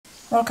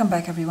Welcome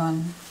back,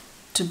 everyone.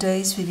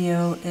 Today's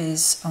video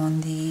is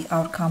on the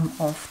outcome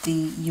of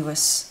the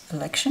US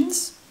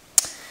elections.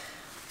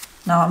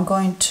 Now I'm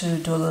going to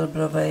do a little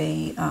bit of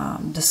a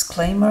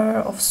disclaimer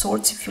of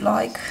sorts, if you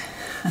like.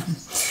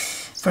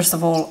 First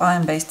of all, I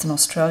am based in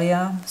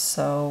Australia,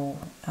 so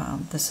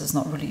this is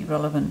not really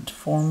relevant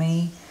for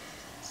me.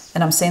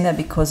 And I'm saying that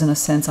because, in a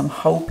sense, I'm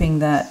hoping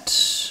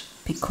that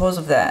because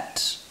of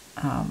that,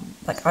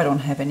 I don't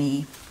have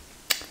any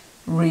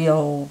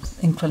real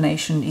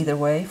inclination either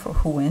way for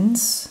who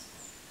wins.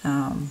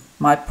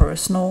 My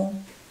personal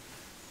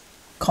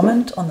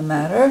comment on the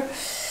matter,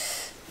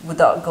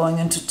 without going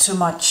into too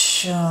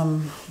much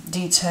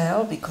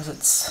detail, because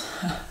it's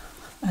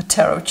a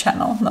tarot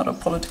channel, not a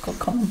political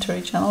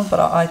commentary channel, but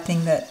I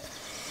think that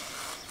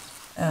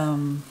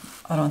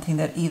I don't think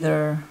that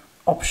either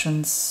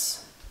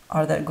options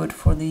are that good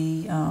for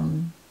the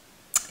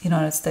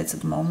United States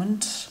at the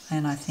moment,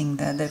 and I think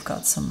that they've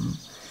got some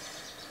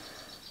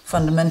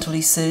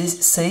fundamentally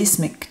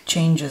seismic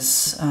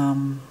changes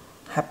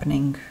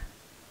happening.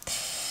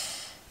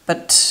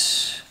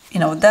 But,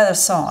 that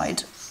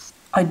aside,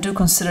 I do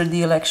consider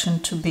the election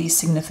to be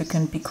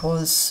significant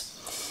because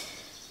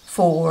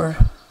for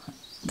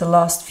the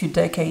last few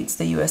decades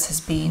the US has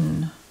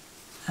been,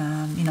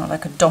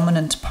 like a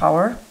dominant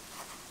power.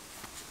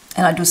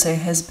 And I do say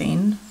has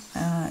been,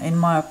 in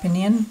my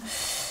opinion.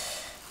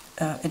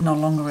 It no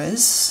longer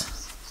is.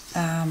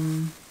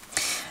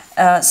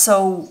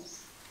 So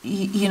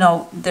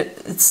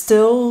it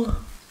still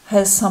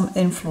has some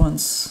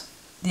influence,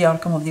 the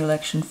outcome of the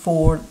election,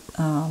 for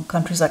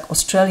countries like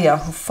Australia,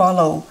 who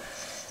follow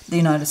the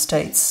United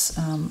States,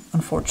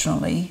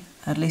 unfortunately,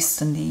 at least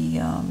in the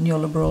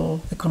neoliberal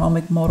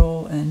economic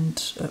model,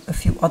 and a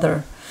few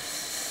other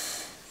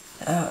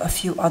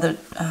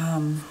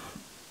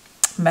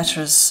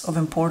matters of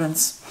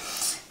importance.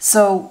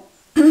 So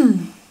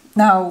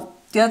now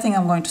the other thing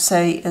I'm going to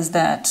say is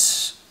that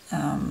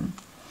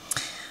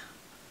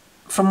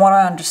from what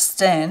I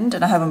understand,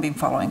 and I haven't been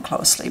following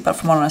closely, but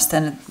from what I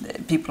understand,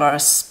 people are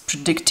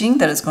predicting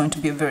that it's going to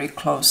be a very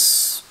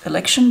close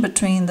election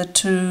between the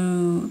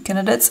two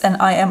candidates, and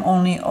I am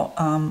only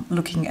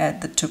looking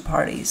at the two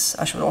parties.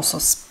 I should also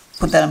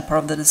put that in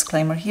part of the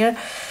disclaimer here,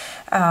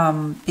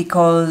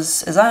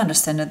 because as I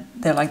understand it,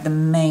 they're like the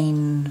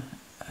main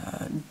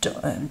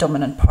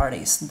dominant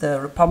parties,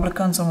 the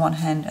Republicans on one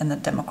hand and the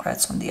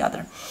Democrats on the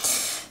other.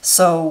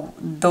 So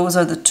those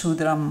are the two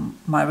that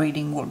my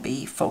reading will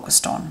be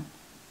focused on.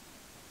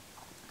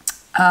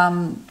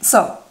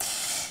 So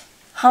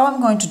how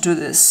I'm going to do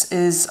this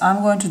is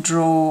I'm going to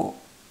draw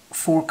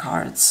 4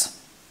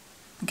 cards.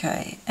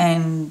 Okay,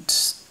 and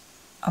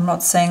I'm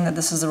not saying that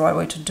this is the right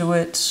way to do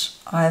it.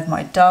 I have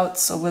my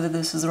doubts of whether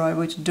this is the right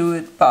way to do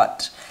it,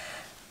 but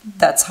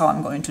that's how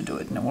I'm going to do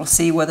it, and we'll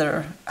see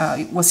whether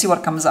we'll see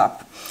what comes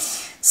up.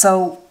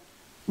 So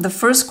the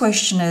first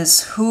question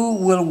is, who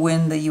will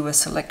win the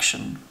US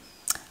election?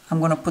 I'm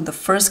going to put the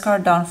first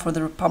card down for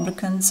the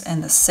Republicans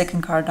and the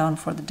second card down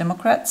for the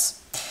Democrats.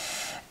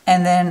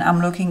 And then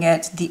I'm looking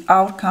at the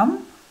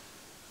outcome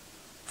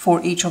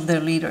for each of their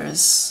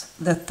leaders.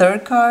 The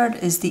third card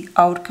is the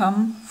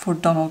outcome for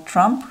Donald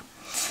Trump.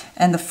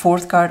 And the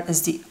fourth card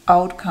is the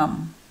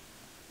outcome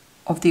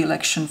of the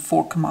election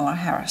for Kamala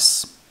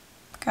Harris.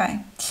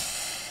 Okay.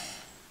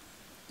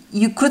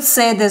 You could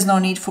say there's no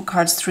need for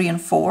cards 3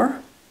 and 4.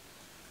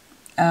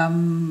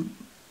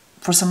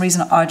 For some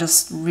reason, I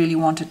just really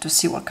wanted to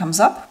see what comes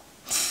up.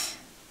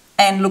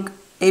 And look,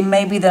 it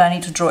may be that I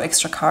need to draw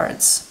extra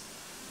cards.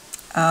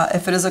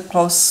 If it is a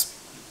close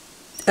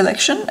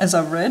election, as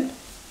I've read,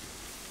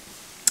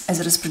 as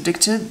it is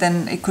predicted,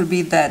 then it could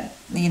be that,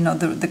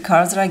 the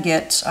cards that I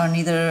get are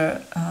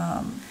neither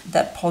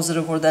that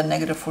positive or that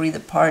negative for either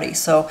party.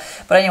 So,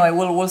 but anyway,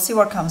 we'll see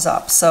what comes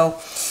up. So,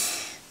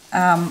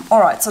 all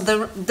right. So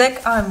the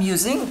deck I'm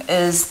using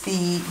is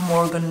the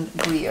Morgan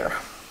Greer.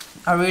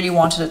 I really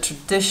wanted a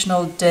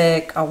traditional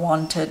deck. I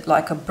wanted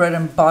like a bread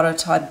and butter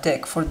type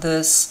deck for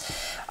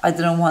this. I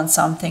didn't want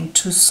something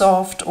too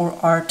soft or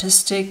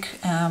artistic.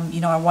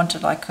 I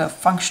wanted like a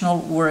functional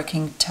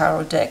working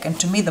tarot deck. And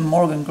to me, the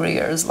Morgan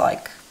Greer is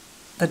like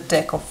the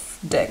deck of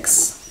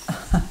decks,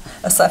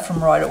 aside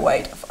from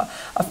Rider-Waite.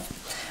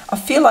 I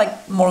feel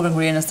like Morgan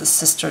Greer is the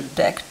sister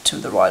deck to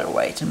the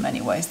Rider-Waite in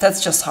many ways.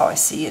 That's just how I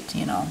see it,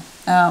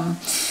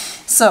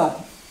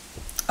 So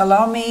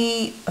allow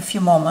me a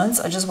few moments.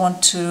 I just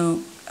want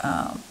to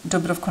do a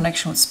bit of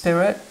connection with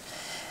spirit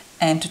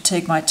and to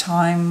take my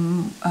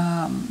time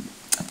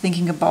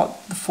thinking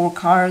about the 4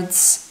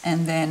 cards,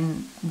 and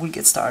then we'll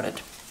get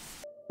started.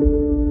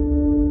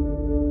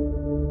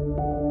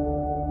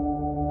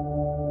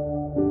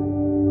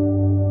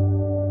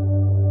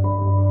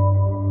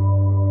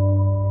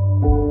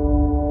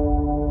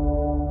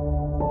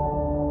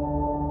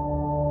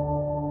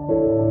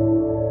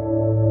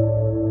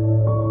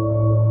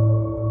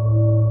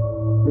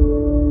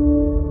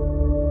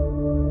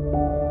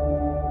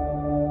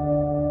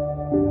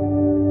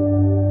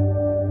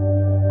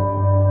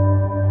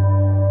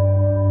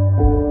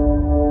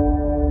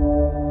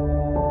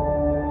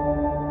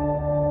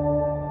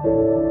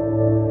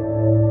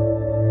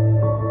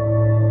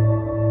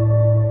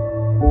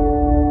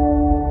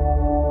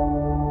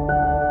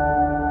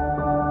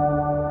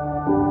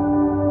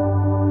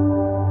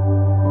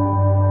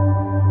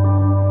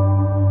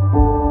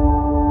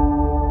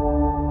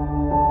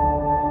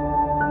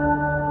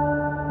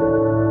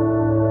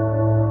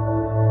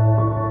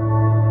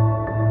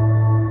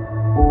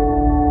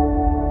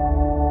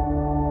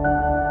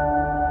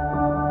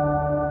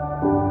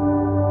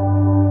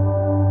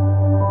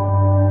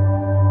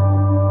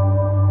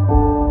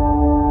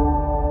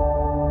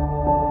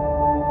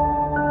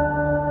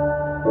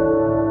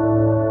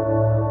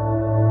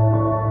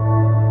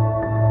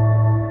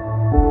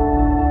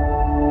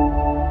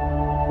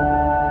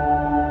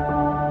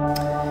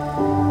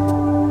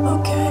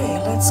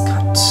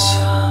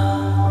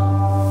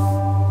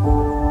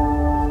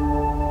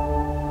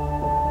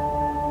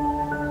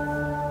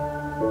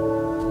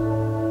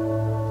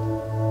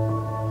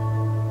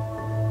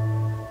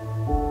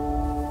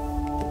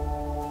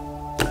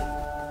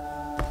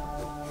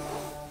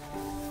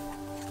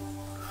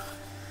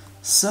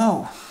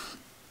 So,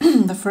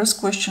 the first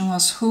question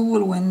was, who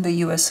will win the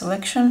US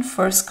election?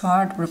 First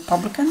card,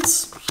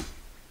 Republicans.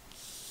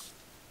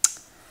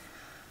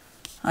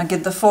 I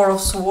get the Four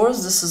of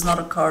Swords. This is not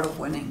a card of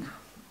winning.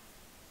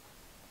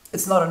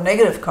 It's not a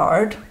negative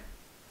card,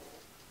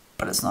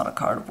 but it's not a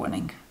card of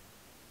winning.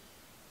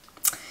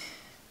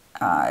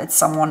 It's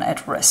someone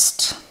at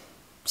rest.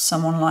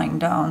 Someone lying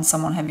down,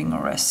 someone having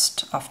a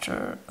rest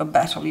after a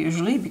battle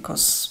usually,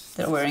 because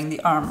they're wearing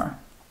the armor.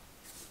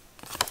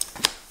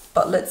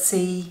 But let's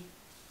see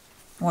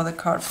what the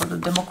card for the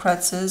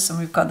Democrats is. And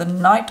we've got the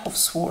Knight of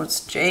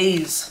Swords.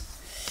 Jeez.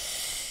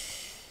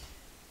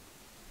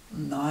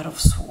 Knight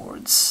of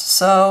Swords.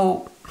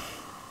 So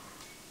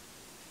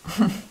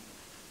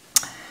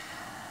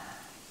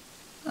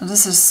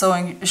this is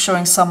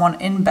showing someone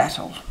in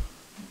battle.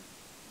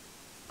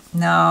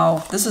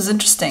 Now, this is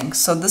interesting.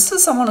 So this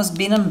is someone who's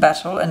been in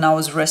battle and now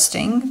is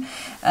resting.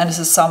 And this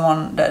is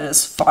someone that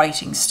is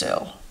fighting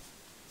still.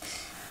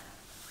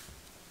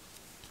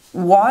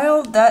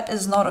 While that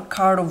is not a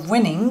card of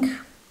winning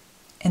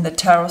in the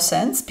tarot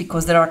sense,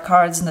 because there are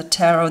cards in the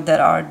tarot that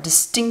are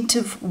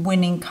distinctive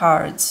winning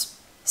cards.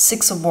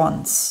 Six of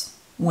Wands,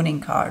 winning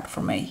card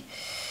for me.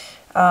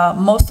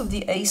 Most of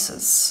the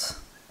aces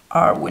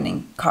are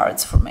winning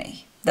cards for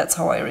me. That's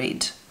how I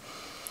read.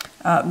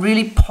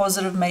 Really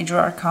positive major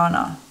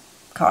arcana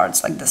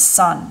cards like the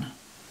Sun,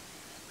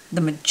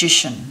 the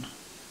Magician.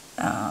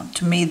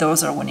 To me,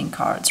 those are winning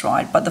cards,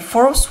 right? But the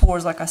Four of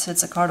Swords, like I said,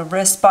 it's a card of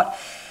rest. But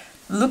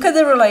look at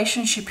the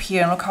relationship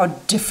here and look how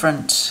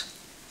different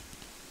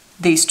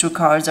these two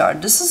cards are.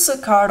 This is a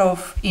card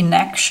of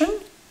inaction.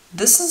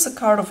 This is a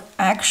card of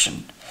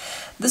action.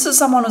 This is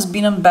someone who's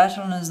been in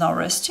battle and is now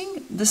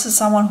resting. This is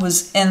someone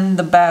who's in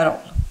the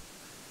battle.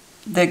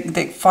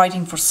 They're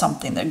fighting for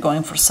something. They're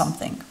going for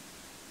something.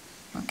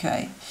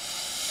 Okay.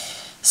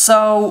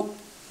 So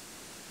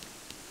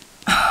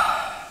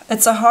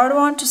it's a hard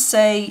one to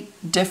say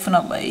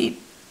definitely.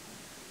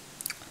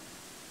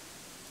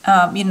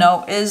 You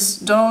know, is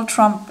Donald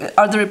Trump,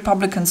 are the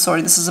Republicans,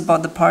 sorry, this is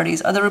about the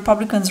parties, are the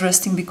Republicans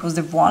resting because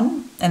they've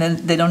won and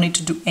then they don't need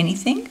to do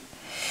anything?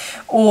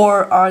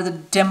 Or are the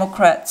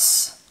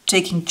Democrats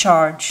taking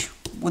charge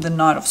with the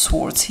Knight of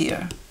Swords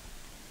here?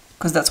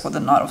 Because that's what the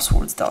Knight of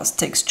Swords does,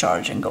 takes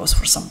charge and goes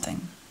for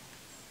something.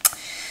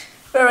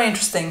 Very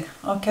interesting.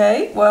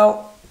 Okay,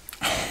 well,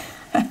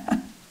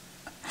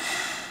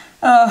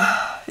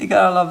 you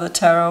gotta love the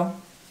tarot.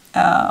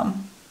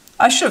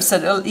 I should have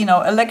said, you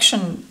know,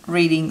 election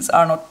readings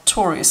are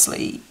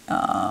notoriously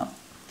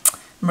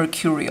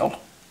mercurial.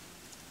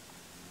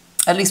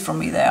 At least for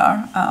me they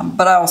are.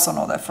 But I also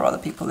know that for other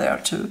people they are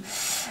too.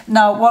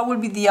 Now, what will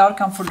be the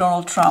outcome for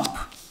Donald Trump?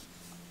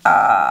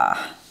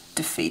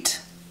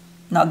 Defeat.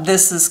 Now,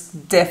 this is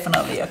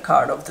definitely a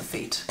card of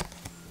defeat.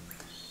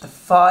 The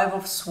Five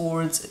of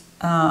Swords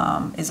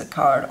is a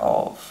card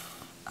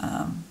of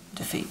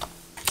defeat.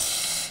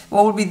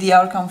 What will be the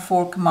outcome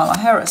for Kamala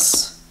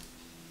Harris?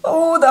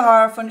 Oh, the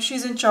Hierophant,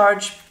 she's in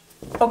charge.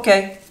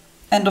 Okay,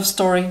 end of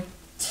story.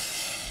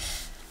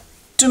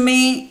 To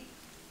me,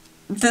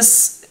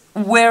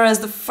 whereas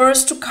the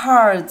first two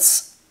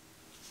cards,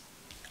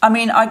 I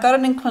mean, I got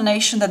an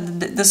inclination that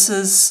this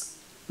is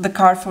the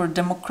card for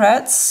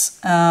Democrats.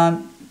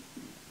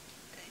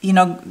 You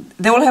know,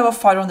 they will have a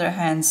fight on their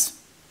hands,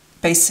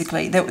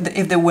 basically,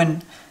 if they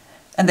win.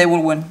 And they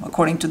will win,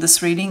 according to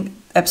this reading,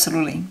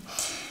 absolutely.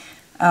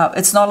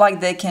 It's not like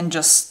they can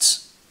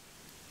just...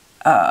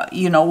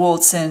 you know,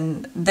 waltz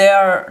in. They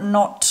are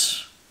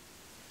not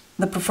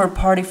the preferred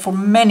party for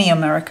many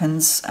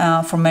Americans,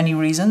 for many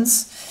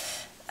reasons.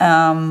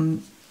 I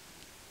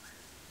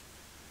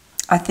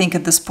think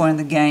at this point in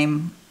the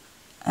game,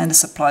 and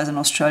this applies in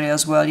Australia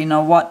as well, you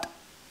know, what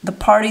the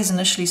parties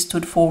initially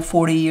stood for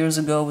 40 years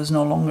ago is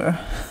no longer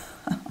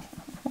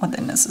what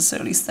they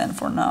necessarily stand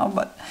for now.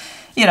 But,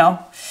 you know,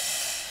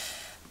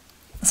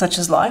 such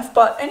is life.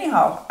 But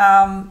anyhow,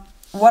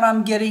 what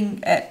I'm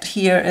getting at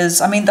here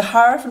is, I mean, the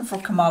Hierophant for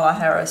Kamala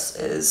Harris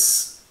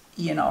is,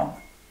 you know,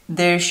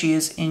 there she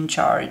is in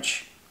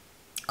charge.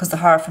 Because the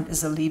Hierophant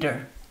is a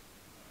leader.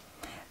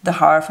 The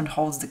Hierophant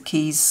holds the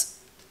keys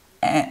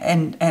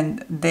and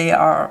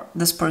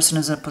this person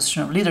is in a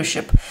position of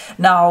leadership.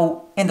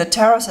 Now, in the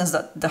tarot sense,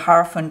 that the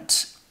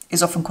Hierophant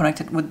is often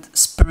connected with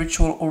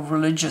spiritual or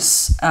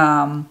religious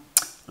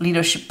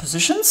leadership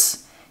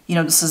positions. You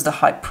know, this is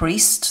the High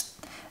Priest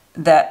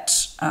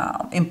that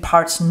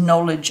imparts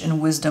knowledge and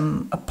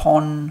wisdom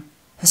upon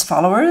his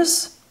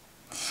followers.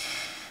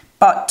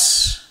 But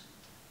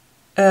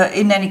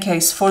in any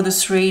case, for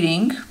this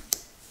reading,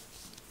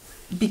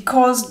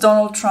 because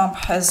Donald Trump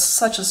has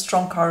such a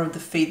strong card of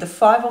defeat, the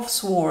Five of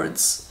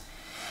Swords,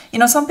 you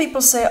know, some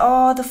people say,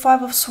 oh, the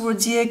Five of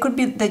Swords, yeah, it could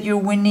be that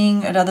you're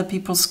winning at other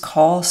people's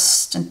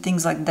cost and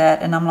things like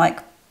that. And I'm like,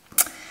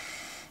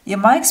 yeah,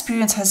 my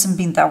experience hasn't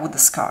been that with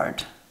this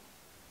card.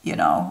 You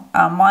know,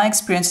 my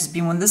experience has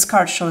been when this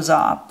card shows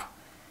up,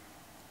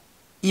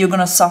 you're going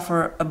to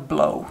suffer a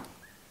blow.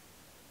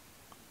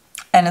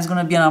 And it's going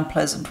to be an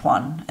unpleasant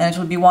one. And it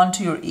will be one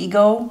to your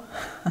ego.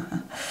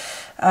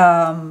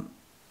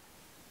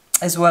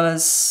 as well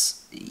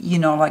as, you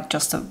know, like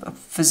just a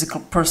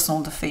physical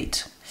personal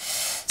defeat.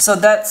 So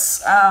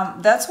that's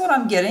what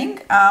I'm getting.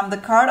 The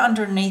card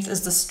underneath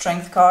is the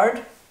Strength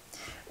card,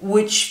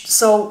 which,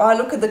 so I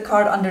look at the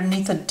card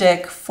underneath a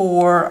deck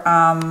for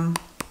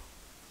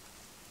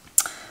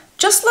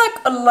just like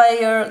a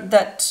layer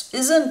that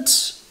isn't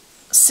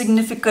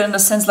significant in the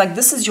sense like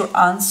this is your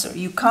answer.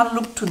 You can't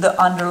look to the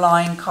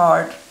underlying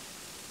card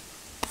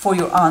for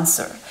your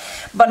answer.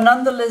 But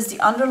nonetheless, the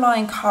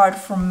underlying card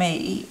for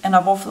me, and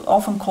I've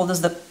often called this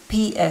the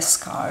PS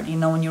card, you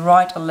know, when you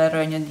write a letter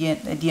and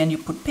at the end you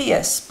put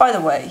PS, by the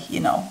way, you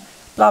know,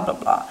 blah, blah,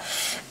 blah.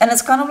 And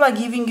it's kind of like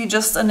giving you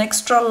just an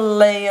extra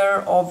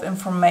layer of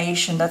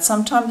information that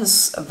sometimes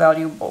is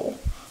valuable,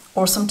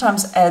 or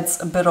sometimes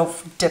adds a bit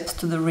of depth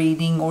to the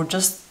reading, or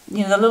just,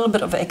 you know, a little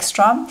bit of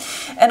extra.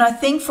 And I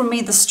think for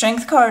me, the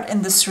Strength card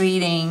in this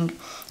reading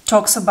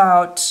talks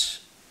about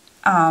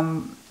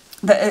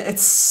that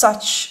it's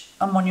such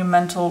a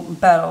monumental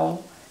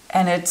battle,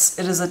 and it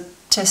is a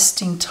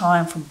testing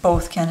time for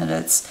both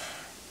candidates.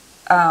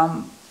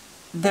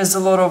 There's a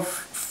lot of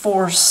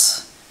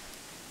force,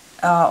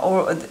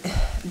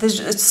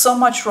 it's so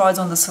much rides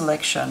on this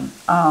election,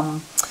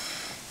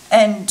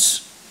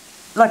 and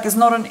like it's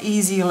not an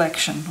easy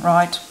election,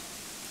 right?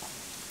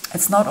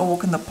 It's not a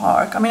walk in the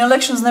park. I mean,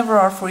 elections never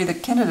are for either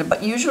candidate,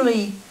 but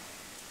usually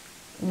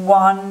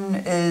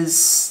one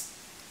is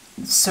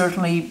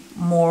certainly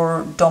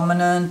more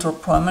dominant or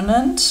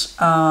prominent.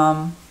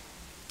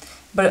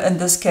 But in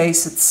this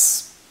case,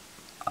 it's,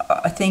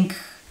 I think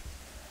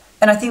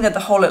that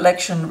the whole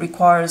election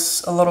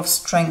requires a lot of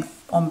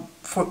strength on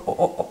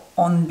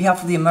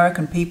behalf of the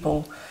American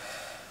people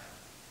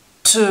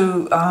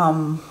to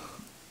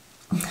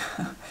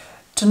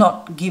to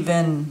not give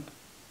in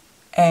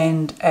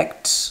and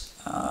act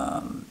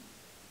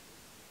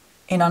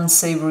in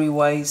unsavory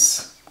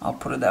ways. I'll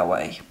put it that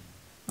way.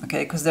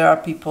 Okay, because there are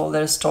people,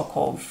 there's talk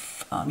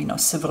of you know,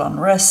 civil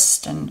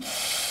unrest and,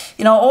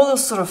 you know, all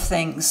those sort of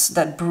things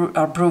that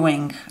are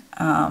brewing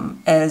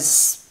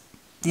as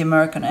the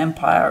American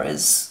empire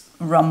is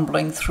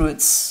rumbling through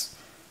its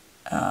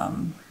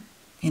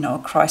you know,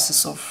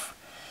 crisis of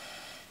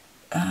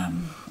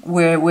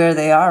where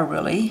they are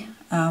really.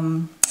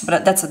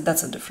 But that's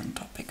a different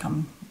topic.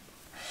 I'm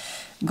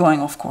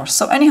going off course.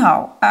 So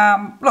anyhow,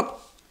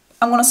 look,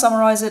 I'm going to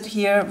summarize it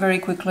here very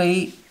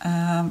quickly.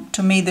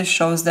 To me, this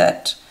shows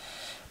that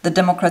the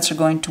Democrats are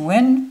going to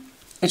win.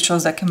 It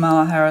shows that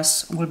Kamala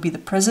Harris will be the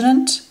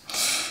president.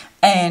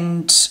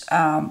 And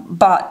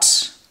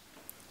but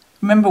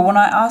remember, when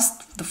I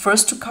asked the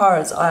first two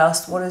cards, I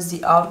asked what is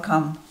the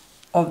outcome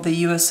of the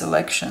U.S.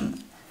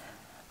 election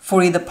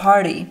for either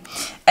party.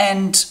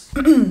 And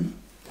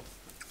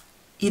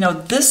you know,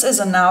 this is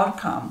an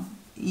outcome.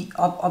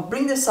 I'll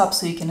bring this up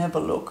so you can have a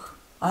look.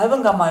 I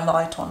haven't got my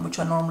light on, which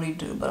I normally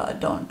do, but I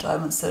don't. I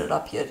haven't set it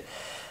up yet.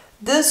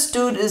 This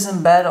dude is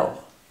in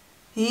battle.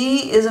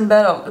 He is in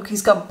battle. Look,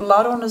 he's got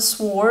blood on his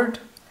sword.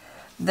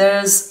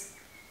 There's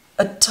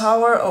a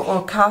tower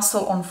or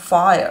castle on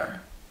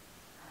fire.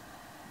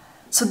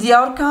 So the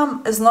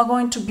outcome is not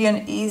going to be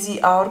an easy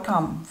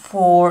outcome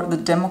for the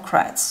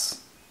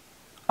Democrats.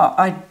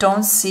 I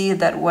don't see it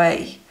that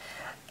way.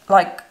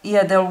 Like,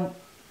 yeah, they'll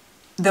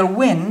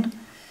win,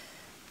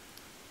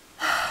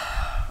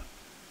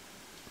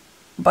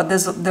 but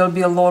there'll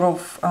be a lot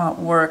of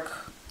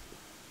work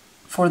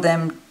for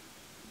them.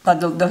 That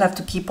they'll have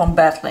to keep on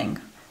battling,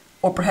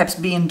 or perhaps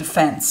be in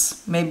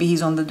defense. Maybe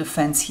he's on the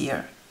defense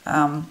here.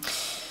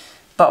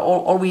 But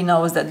all we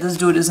know is that this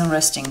dude isn't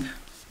resting.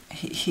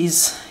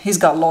 He's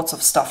got lots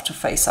of stuff to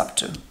face up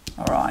to.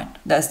 All right,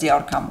 that's the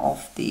outcome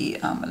of the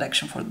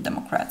election for the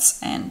Democrats.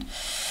 And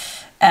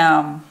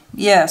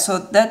yeah, so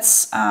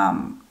that's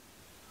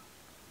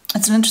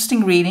it's an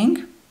interesting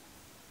reading.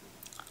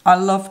 I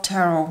love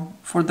tarot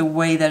for the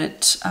way that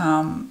it,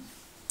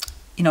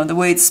 you know, the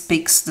way it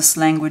speaks this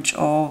language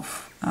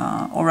of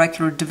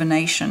oracular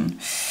divination.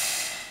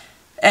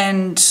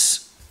 And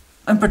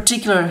in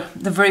particular,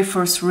 the very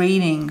first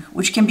reading,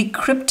 which can be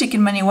cryptic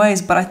in many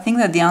ways, but I think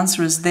that the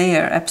answer is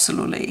there,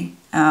 absolutely.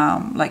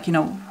 Like, you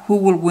know, who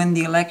will win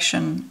the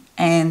election?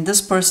 And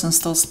this person's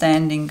still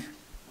standing,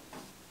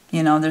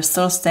 you know, they're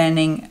still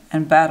standing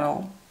in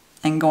battle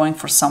and going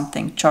for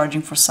something,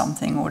 charging for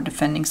something or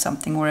defending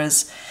something,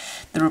 whereas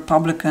the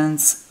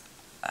Republicans,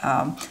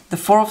 the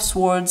Four of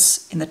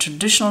Swords in the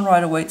traditional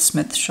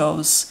Rider-Waite-Smith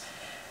shows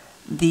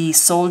the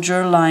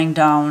soldier lying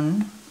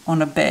down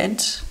on a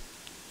bed,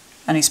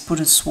 and he's put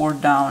his sword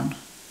down.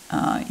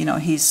 You know,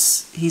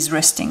 he's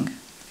resting.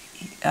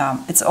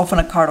 It's often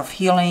a card of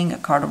healing, a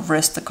card of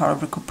rest, a card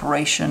of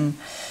recuperation.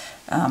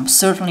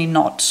 Certainly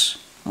not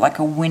like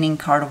a winning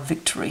card of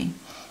victory.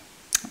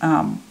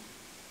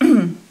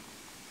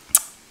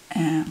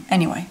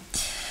 Anyway,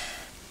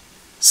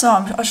 so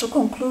I shall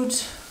conclude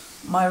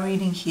my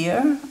reading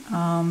here.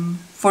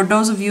 For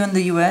those of you in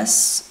the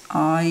US,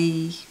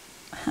 I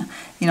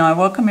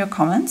welcome your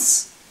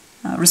comments,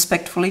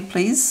 respectfully,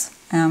 please.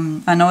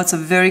 I know it's a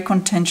very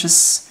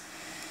contentious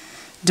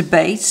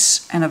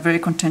debate and a very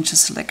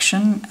contentious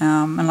election.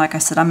 And like I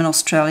said, I'm in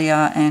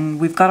Australia and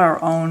we've got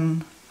our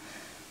own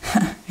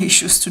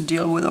issues to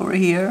deal with over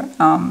here.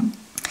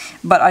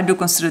 But I do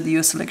consider the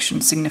US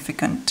election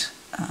significant.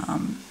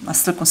 I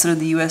still consider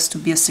the US to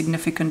be a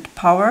significant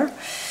power,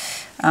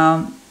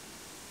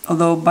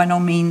 although by no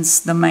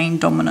means the main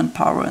dominant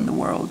power in the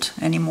world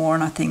anymore.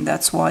 And I think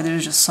that's why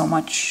there's just so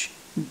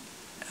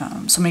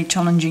many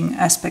challenging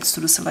aspects to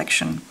this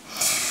election.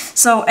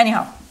 So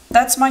anyhow,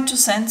 that's my 2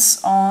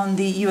 cents on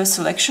the US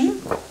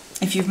election.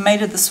 If you've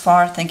made it this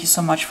far, thank you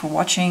so much for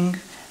watching.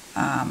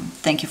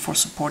 Thank you for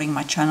supporting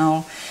my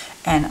channel.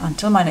 And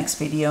until my next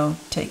video,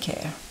 take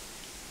care.